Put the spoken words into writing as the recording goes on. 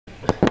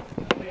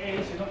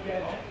We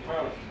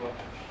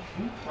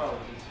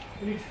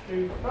need to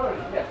do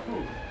priorities. Yeah,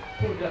 food.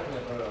 Food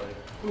definitely priority.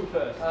 Food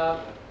first.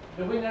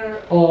 The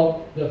winner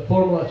of the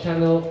Formula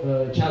Channel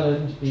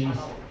challenge is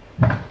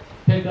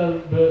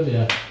Peter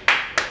Börlia.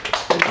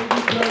 The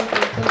British clerk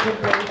in second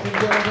place and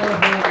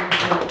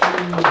Jonathan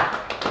in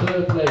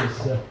third place.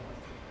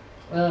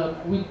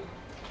 We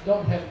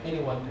don't have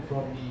anyone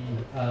from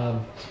the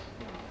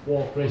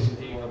walk racing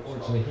team,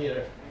 unfortunately,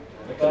 here.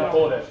 They can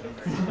afford it.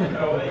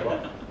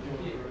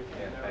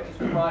 It's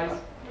the prize.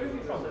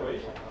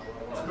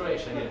 It's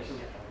Croatia, yes.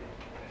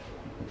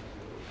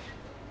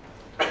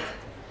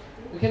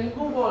 We can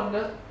move on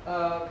to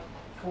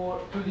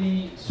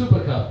the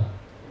Super Cup.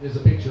 There's a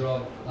picture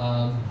of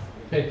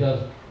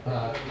Peter in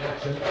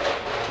action.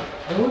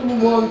 And we'll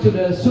move on to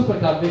the Super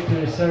Cup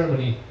victory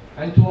ceremony.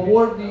 And to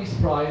award this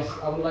prize,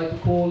 I would like to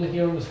call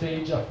here on the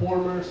stage a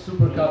former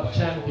Super Cup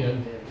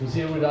champion who's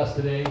here with us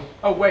today.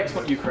 Oh wait, it's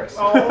not you, Chris.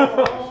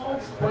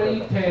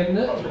 2010,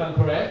 if I'm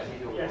correct.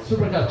 Yes.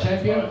 Super Cup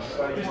champion.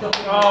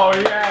 Oh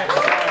yes!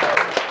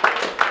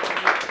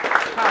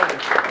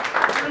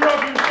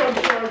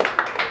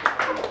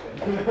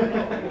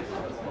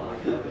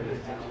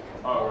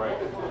 Oh right.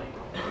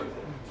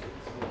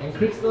 And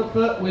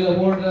Christopher will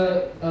award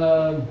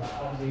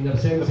in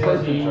absence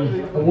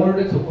the award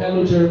to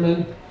fellow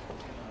German.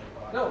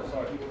 No,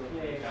 sorry.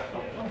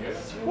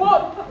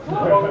 What?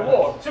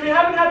 So we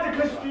haven't had the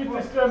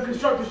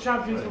Constructors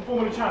Champions for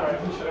Formula Channel?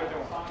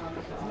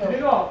 Did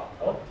it not?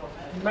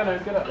 Menno,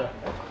 get up there.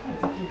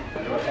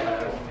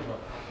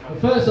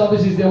 First,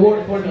 obviously, is the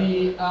award for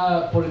the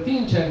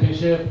team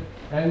championship,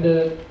 and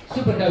the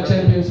Super Cup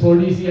champions for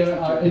this year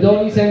are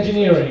Adonis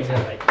Engineering.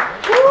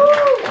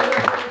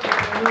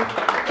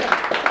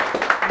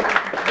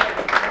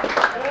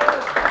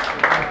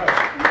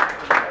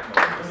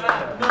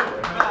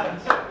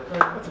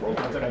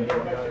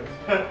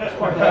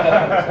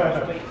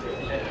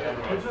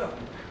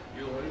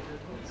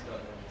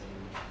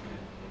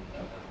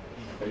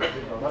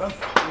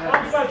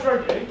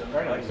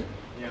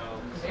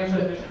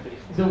 And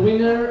the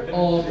winner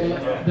of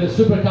the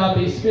Super Cup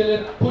is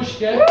Philip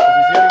Pushke.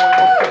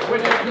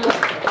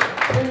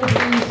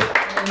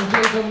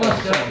 Jason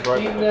Mustard.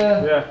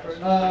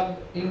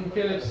 In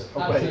Philip's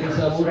absence,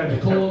 I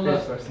would call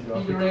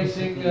EV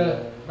Racing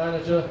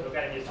manager to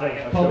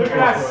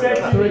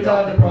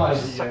retire the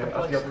prize.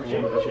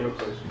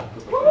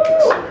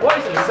 What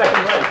is the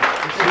second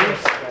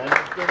race?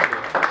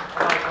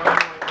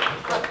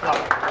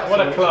 What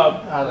a club.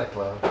 Ah, that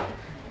club.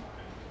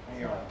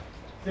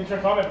 Since I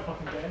can't have a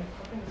fucking game.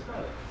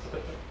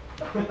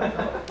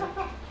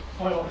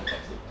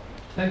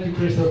 Thank you,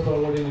 Christoph, for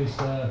awarding these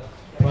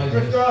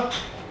prizes.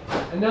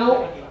 And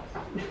now,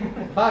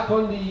 back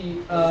on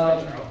the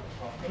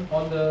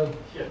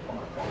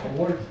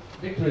award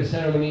victory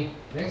ceremony.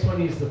 Next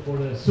one is for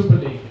the Super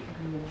League,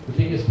 the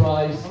biggest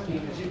prize in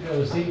the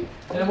GPVWC.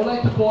 And I would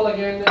like to call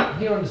again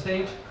here on the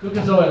stage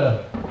Lucas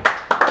Euler.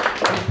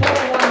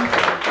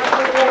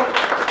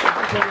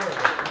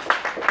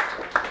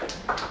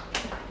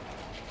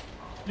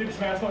 Lucas,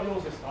 man, it's not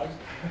yours this time.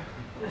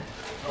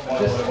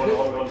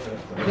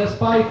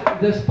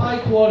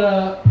 Despite what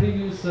a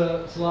previous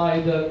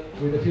slide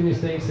with a few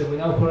mistakes that we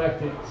now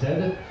corrected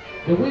said,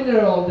 the winner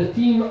of the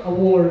team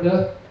award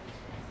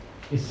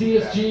is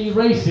CSG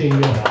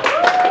Racing.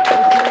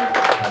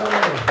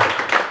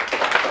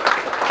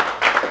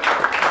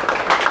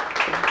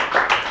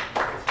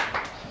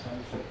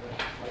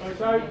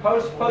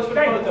 Post for the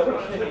photo.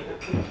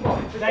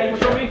 Today,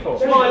 what me for?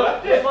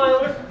 Smile, smile.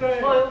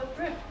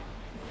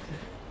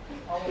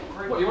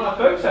 What, you want a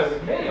photo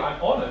with me?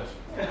 I'm honoured.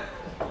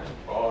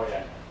 Oh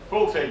yeah.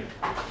 Full team.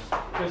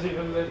 Because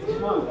even the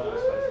smile.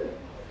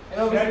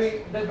 And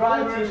obviously the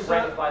drivers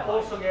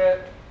also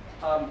get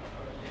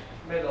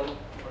medal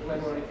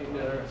commemorating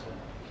their.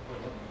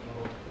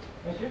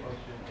 Thank you.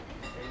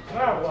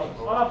 Now,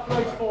 I'll have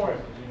place for him.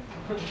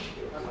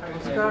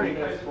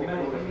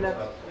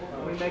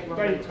 We make one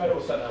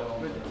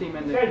with the team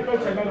and the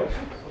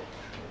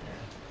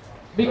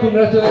Big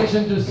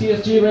congratulations to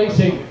CSG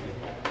Racing.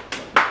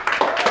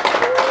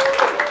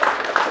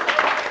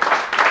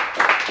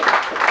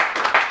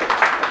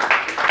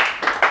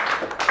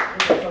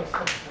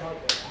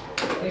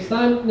 It's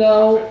time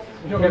now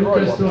for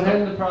Lucas to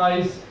hand the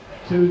prize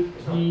to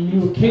the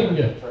new king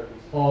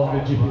of the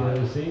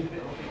GPVWC,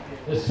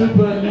 the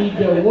Super League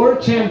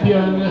World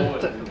Champion,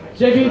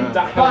 David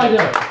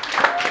Fider.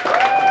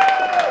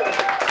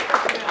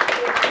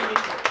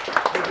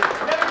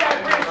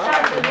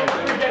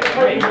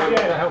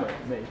 The helmet,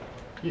 me.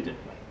 You did.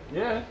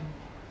 Yeah.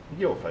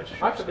 Your face.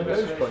 I took the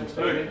nose points.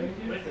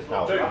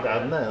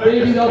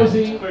 David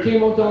obviously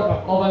came on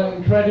top of an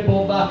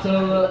incredible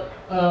battle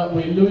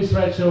with Louis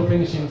Redshaw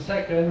finishing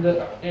second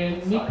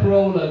and Nick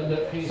Rowland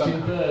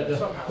finishing third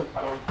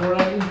for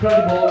an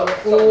incredible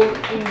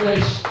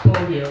all-English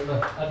podium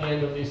at the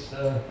end of this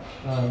season.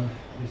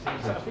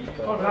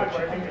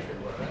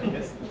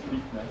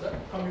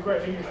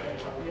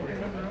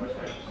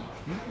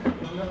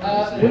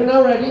 We're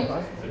now ready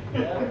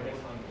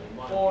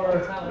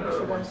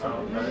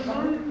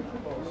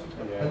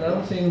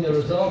announcing the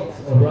results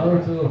of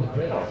round 2 of the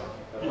quiz.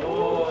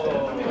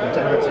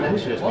 It's an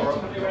interest meeting.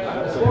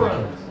 It's 4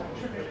 rounds.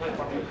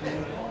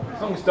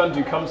 As long as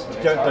Dundu comes to me.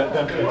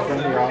 Don't do a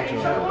friendly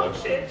argument though.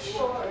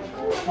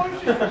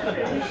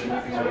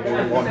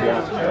 One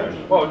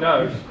round. Well,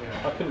 no.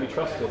 I couldn't be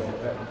trusted on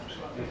that.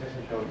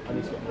 I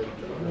need to get rid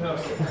of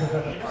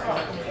it.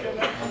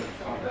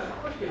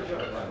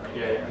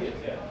 Yeah.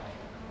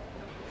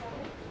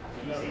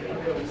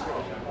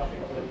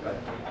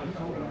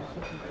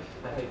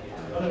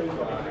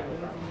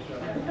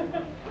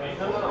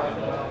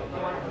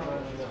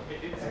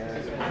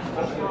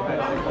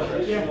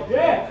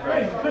 Yeah,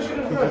 great. Push it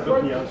in first.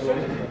 Bill,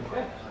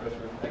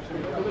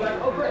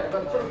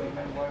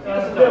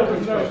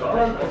 there's no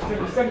broke to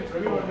the centre.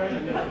 We won't go in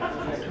there.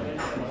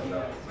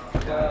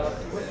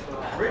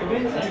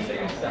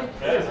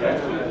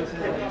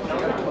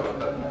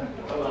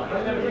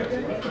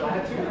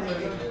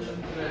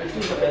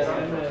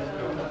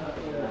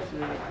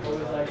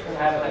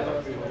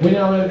 We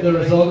now have the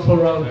results for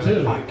round 2.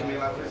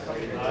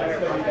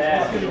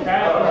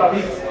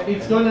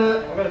 It's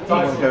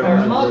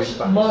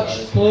a much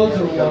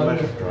closer one.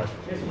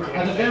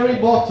 At the very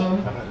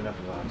bottom,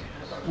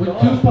 with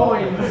 2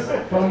 points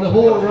from the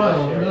whole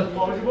round.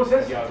 What's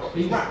this?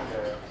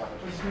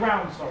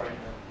 Round, sorry.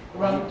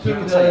 Round 2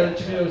 of the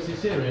GPVWC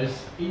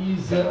series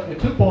is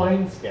with 2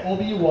 points,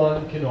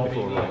 OB1 cannot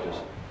be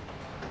nailed.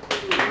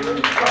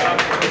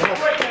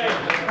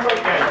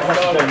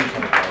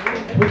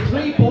 With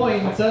 3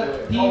 points,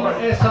 Team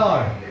SR.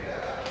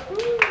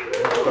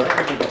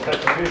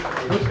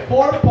 With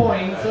 4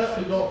 points,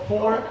 we got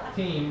 4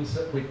 teams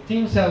with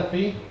Team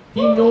Selfie,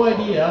 Team No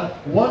Idea,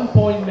 1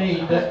 point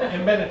made,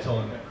 and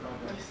Benetton.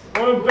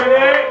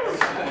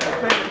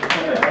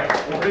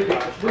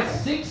 With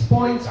 6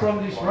 points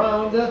from this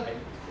round,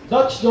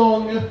 Dutch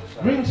Dong,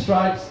 Green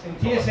Stripes, and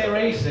TSA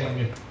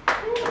Racing.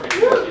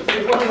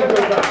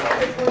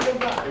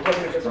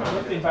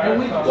 And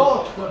we've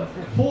got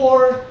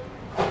 4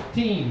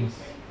 teams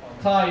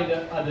tied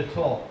at the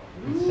top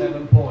with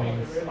 7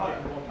 points.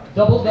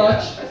 Double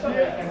Dutch,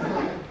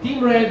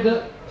 Team Red,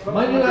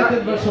 Man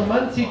United versus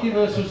Man City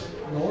versus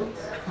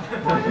North.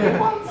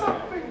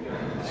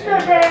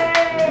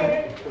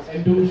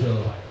 And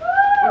Duzel.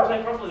 We'll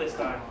play properly this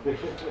time.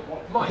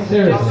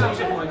 Seriously.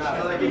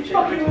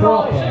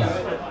 Proper.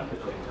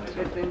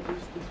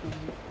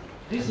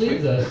 This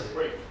leads us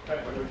to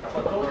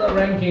total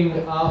ranking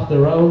after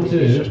round 2.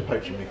 He's just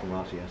poaching me from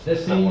RTS. This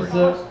is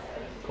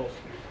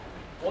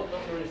what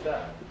number is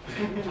that?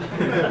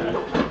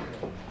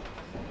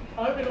 I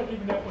hope you're not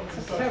giving that one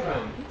to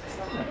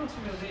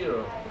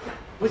 0.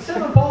 With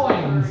 7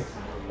 points,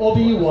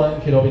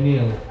 OB1 cannot be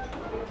nil.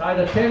 Tied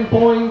at 10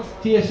 points,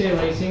 TSA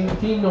Racing,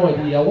 Team No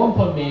Idea, 1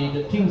 point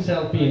made, Team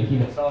Selfie and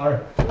Team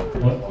SR.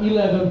 On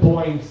 11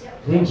 points,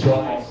 Green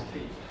Stripes,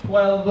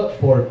 12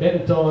 for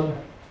Benetton,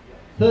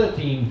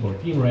 13 for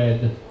Team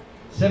Red,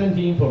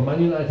 17 for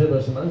Man United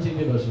versus Man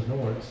City versus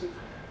North,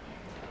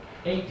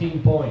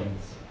 18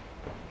 points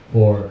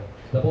for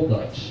Double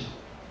Dutch,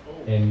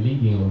 and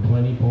leading on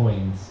 20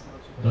 points,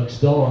 Dutch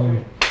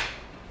Dong.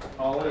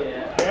 Oh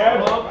yeah.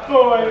 Yeah,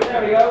 boy.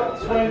 There we go.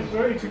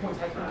 32 points.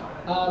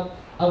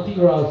 I'll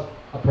figure out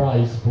a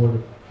prize for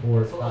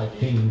the 5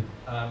 team.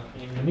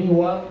 In the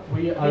meanwhile,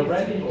 we are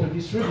ready to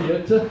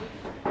distribute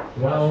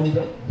round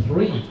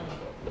 3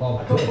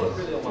 of the quiz.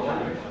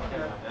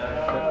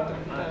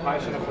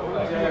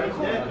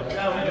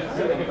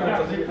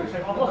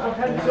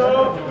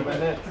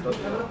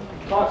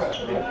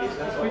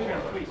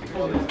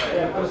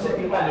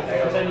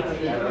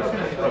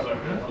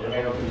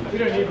 We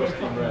don't need